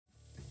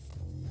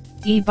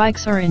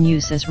E-bikes are in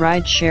use as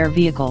ride-share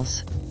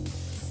vehicles.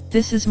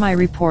 This is my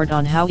report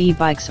on how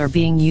e-bikes are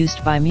being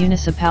used by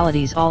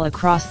municipalities all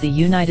across the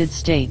United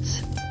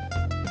States.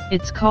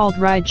 It's called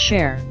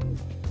ride-share.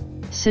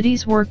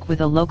 Cities work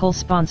with a local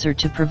sponsor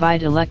to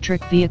provide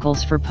electric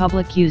vehicles for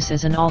public use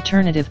as an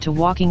alternative to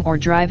walking or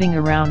driving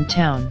around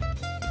town.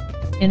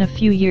 In a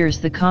few years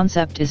the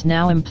concept is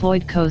now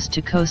employed coast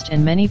to coast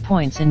and many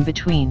points in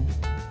between.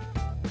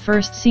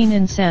 First seen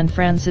in San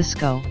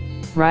Francisco,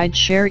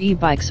 ride-share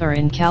e-bikes are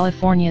in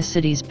California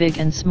cities big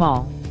and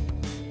small.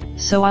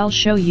 So I'll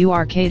show you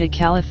Arcata,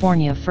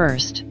 California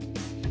first.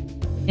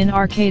 In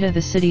Arcata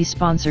the city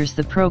sponsors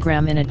the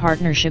program in a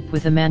partnership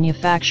with a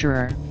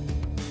manufacturer.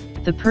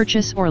 The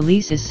purchase or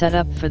lease is set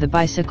up for the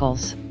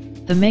bicycles.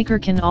 The maker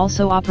can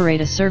also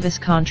operate a service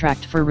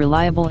contract for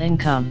reliable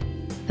income.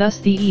 Thus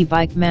the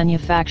e-bike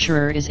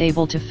manufacturer is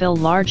able to fill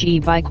large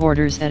e-bike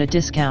orders at a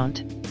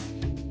discount.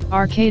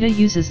 Arcata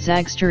uses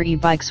Zagster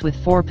E-Bikes with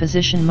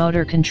 4-position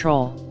motor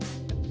control.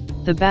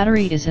 The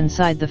battery is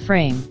inside the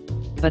frame,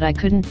 but I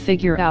couldn't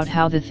figure out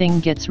how the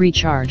thing gets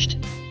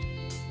recharged.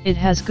 It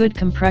has good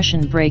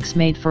compression brakes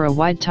made for a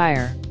wide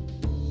tire.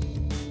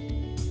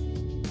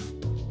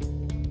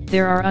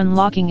 There are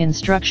unlocking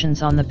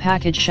instructions on the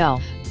package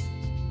shelf.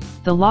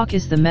 The lock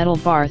is the metal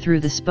bar through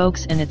the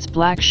spokes and its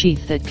black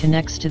sheath that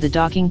connects to the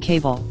docking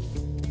cable.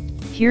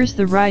 Here's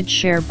the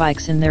ride-share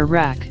bikes in their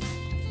rack.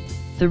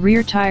 The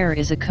rear tire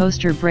is a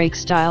coaster brake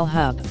style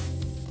hub.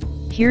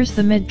 Here's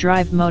the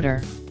mid-drive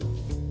motor.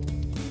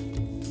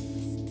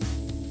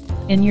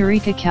 In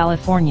Eureka,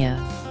 California,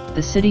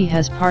 the city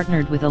has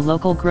partnered with a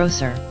local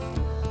grocer.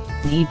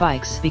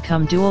 E-bikes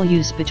become dual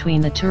use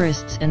between the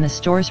tourists and the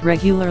store's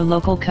regular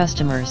local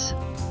customers.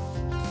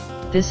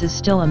 This is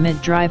still a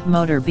mid-drive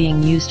motor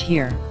being used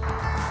here.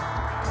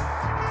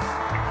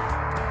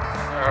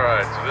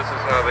 Alright, so this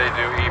is how they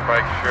do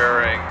e-bike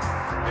sharing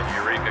in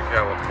Eureka,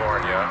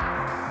 California.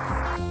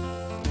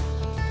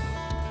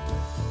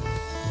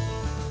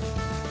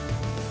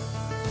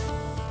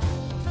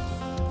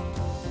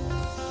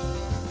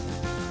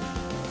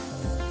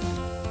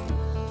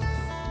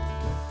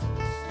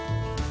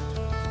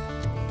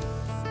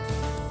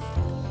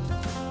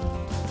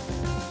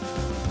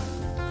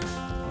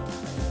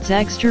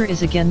 Zagster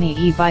is again the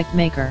e-bike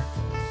maker.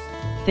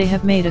 They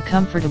have made a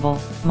comfortable,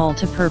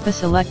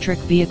 multi-purpose electric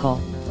vehicle.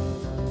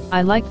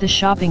 I like the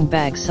shopping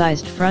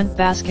bag-sized front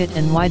basket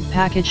and wide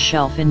package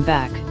shelf in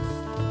back.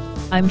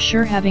 I'm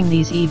sure having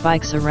these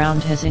e-bikes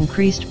around has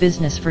increased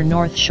business for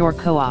North Shore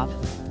Co-op.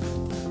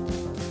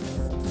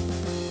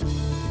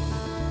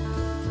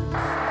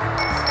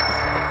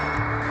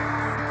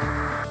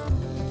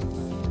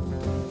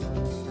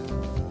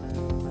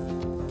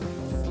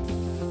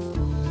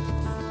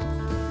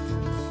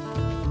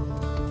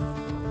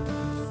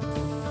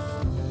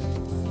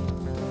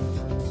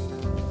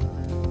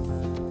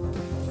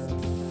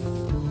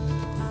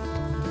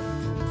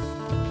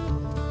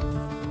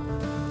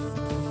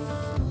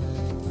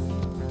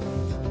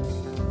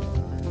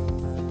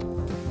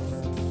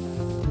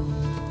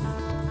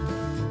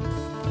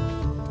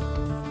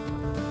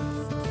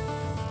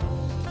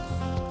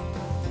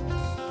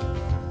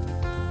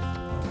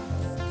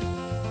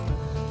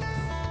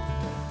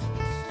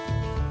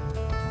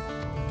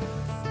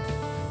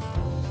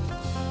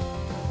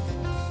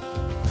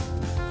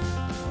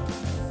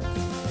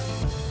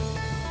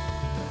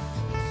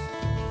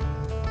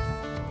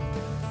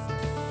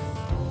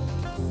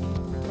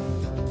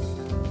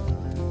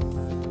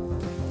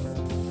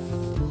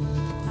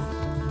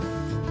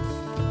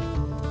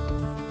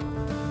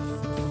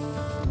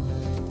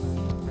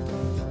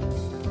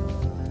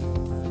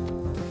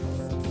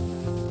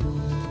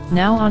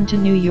 Now on to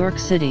New York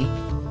City.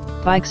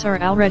 Bikes are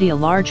already a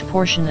large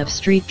portion of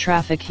street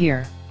traffic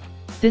here.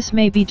 This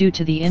may be due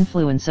to the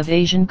influence of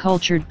Asian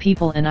cultured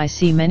people, and I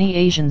see many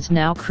Asians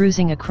now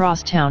cruising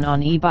across town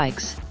on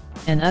e-bikes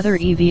and other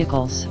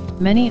e-vehicles.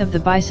 Many of the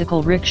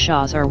bicycle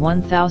rickshaws are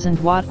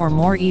 1,000-watt or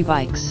more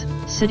e-bikes.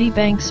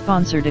 Citibank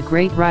sponsored a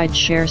great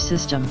ride-share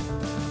system.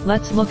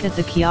 Let's look at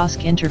the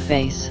kiosk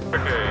interface.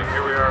 Okay,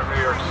 here we are in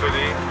New York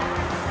City,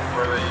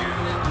 where they use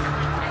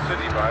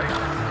City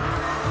Bike.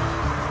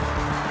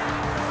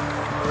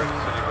 Where the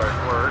City Bike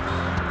works.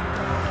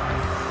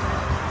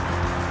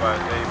 By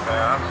day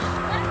pass.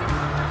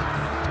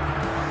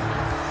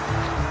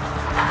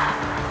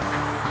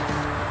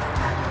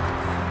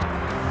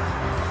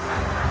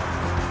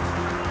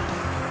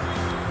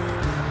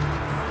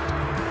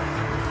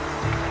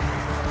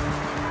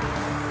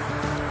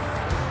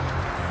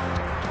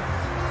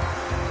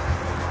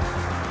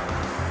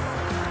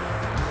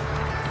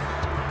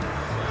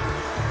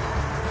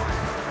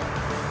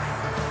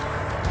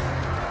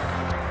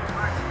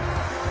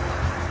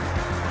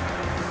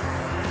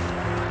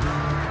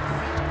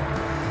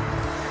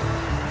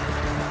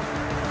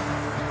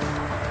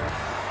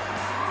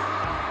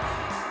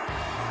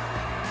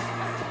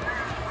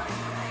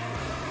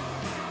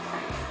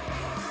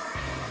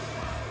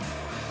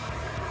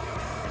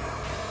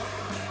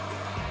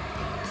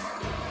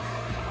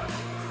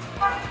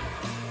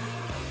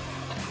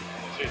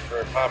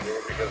 very popular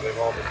because they've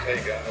all been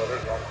taken. Oh,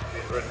 there's one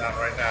being ridden on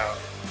right now.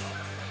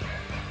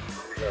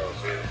 Here we go.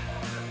 See,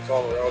 it's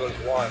all the way. Oh,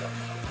 there's one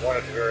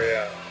at the very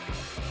end.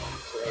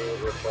 So maybe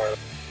we'll go try it.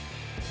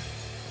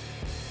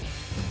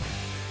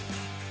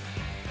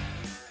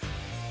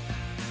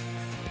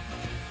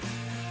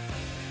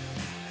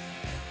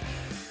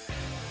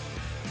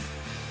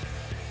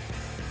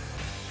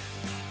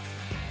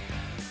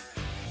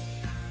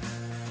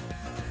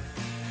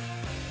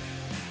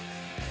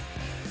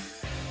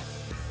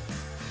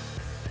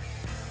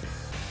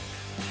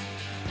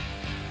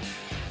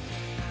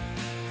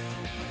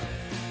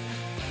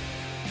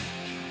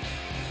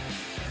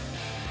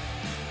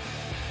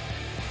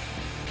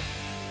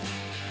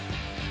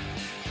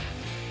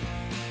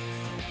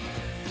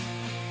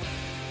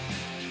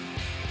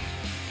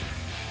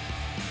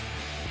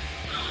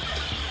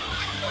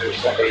 There's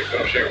somebody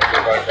finishing with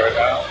their bike right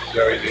now. See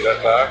how easy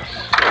that docks?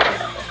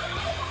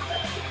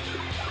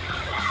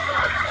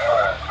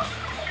 Alright.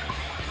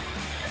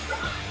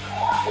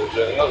 There's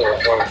yet another one.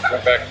 Well, it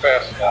went back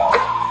fast now.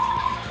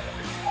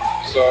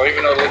 So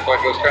even though it looked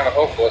like it was kind of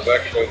hopeless,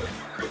 actually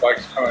the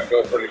bikes come and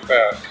go pretty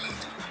fast.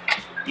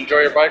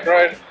 Enjoy your bike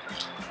ride?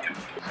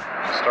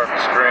 Start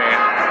the screen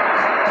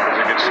as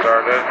you get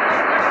started.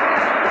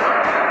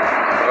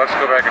 So let's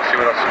go back and see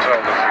what else it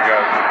tells us. You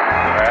got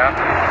the map.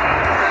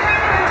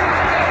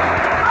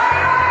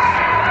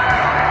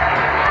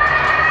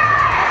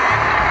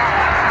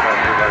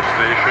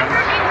 Station.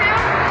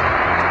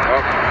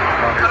 Oh,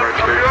 on your right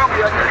station.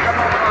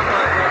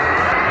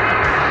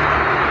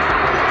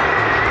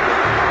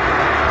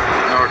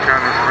 No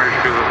account information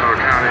because there's no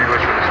account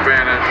English and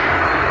Spanish.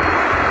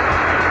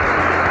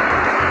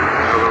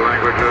 Other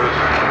languages.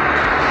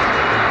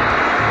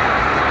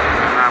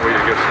 And now we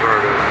get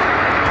started.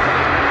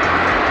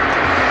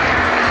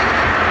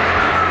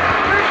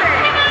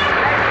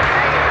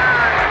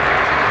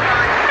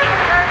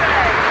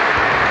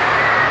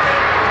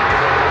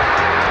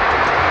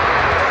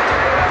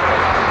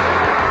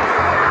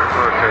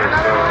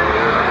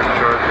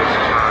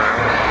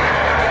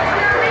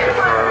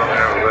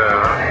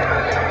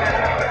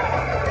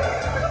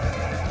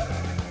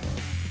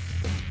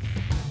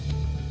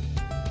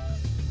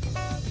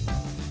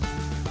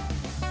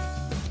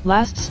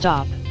 Last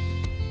stop,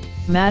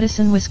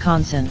 Madison,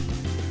 Wisconsin.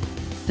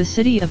 The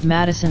city of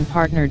Madison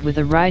partnered with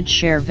a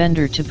ride-share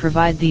vendor to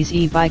provide these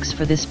e-bikes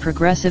for this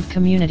progressive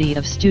community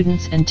of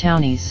students and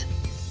townies.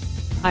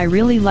 I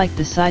really like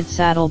the side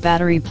saddle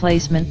battery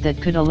placement that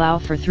could allow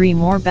for 3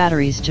 more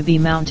batteries to be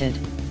mounted.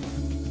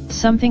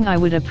 Something I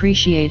would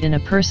appreciate in a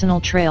personal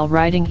trail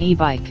riding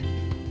e-bike.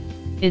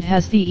 It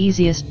has the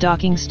easiest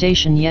docking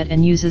station yet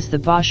and uses the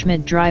Bosch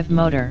mid-drive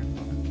motor.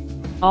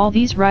 All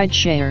these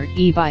ride-share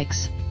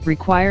e-bikes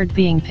required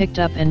being picked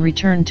up and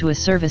returned to a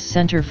service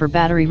center for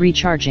battery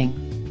recharging.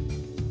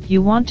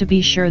 You want to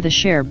be sure the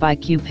share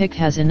bike you pick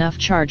has enough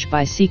charge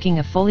by seeking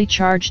a fully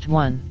charged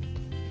one.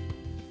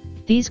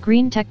 These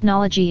green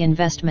technology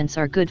investments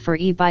are good for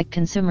e-bike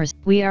consumers.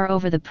 We are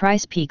over the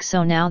price peak,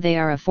 so now they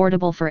are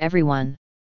affordable for everyone.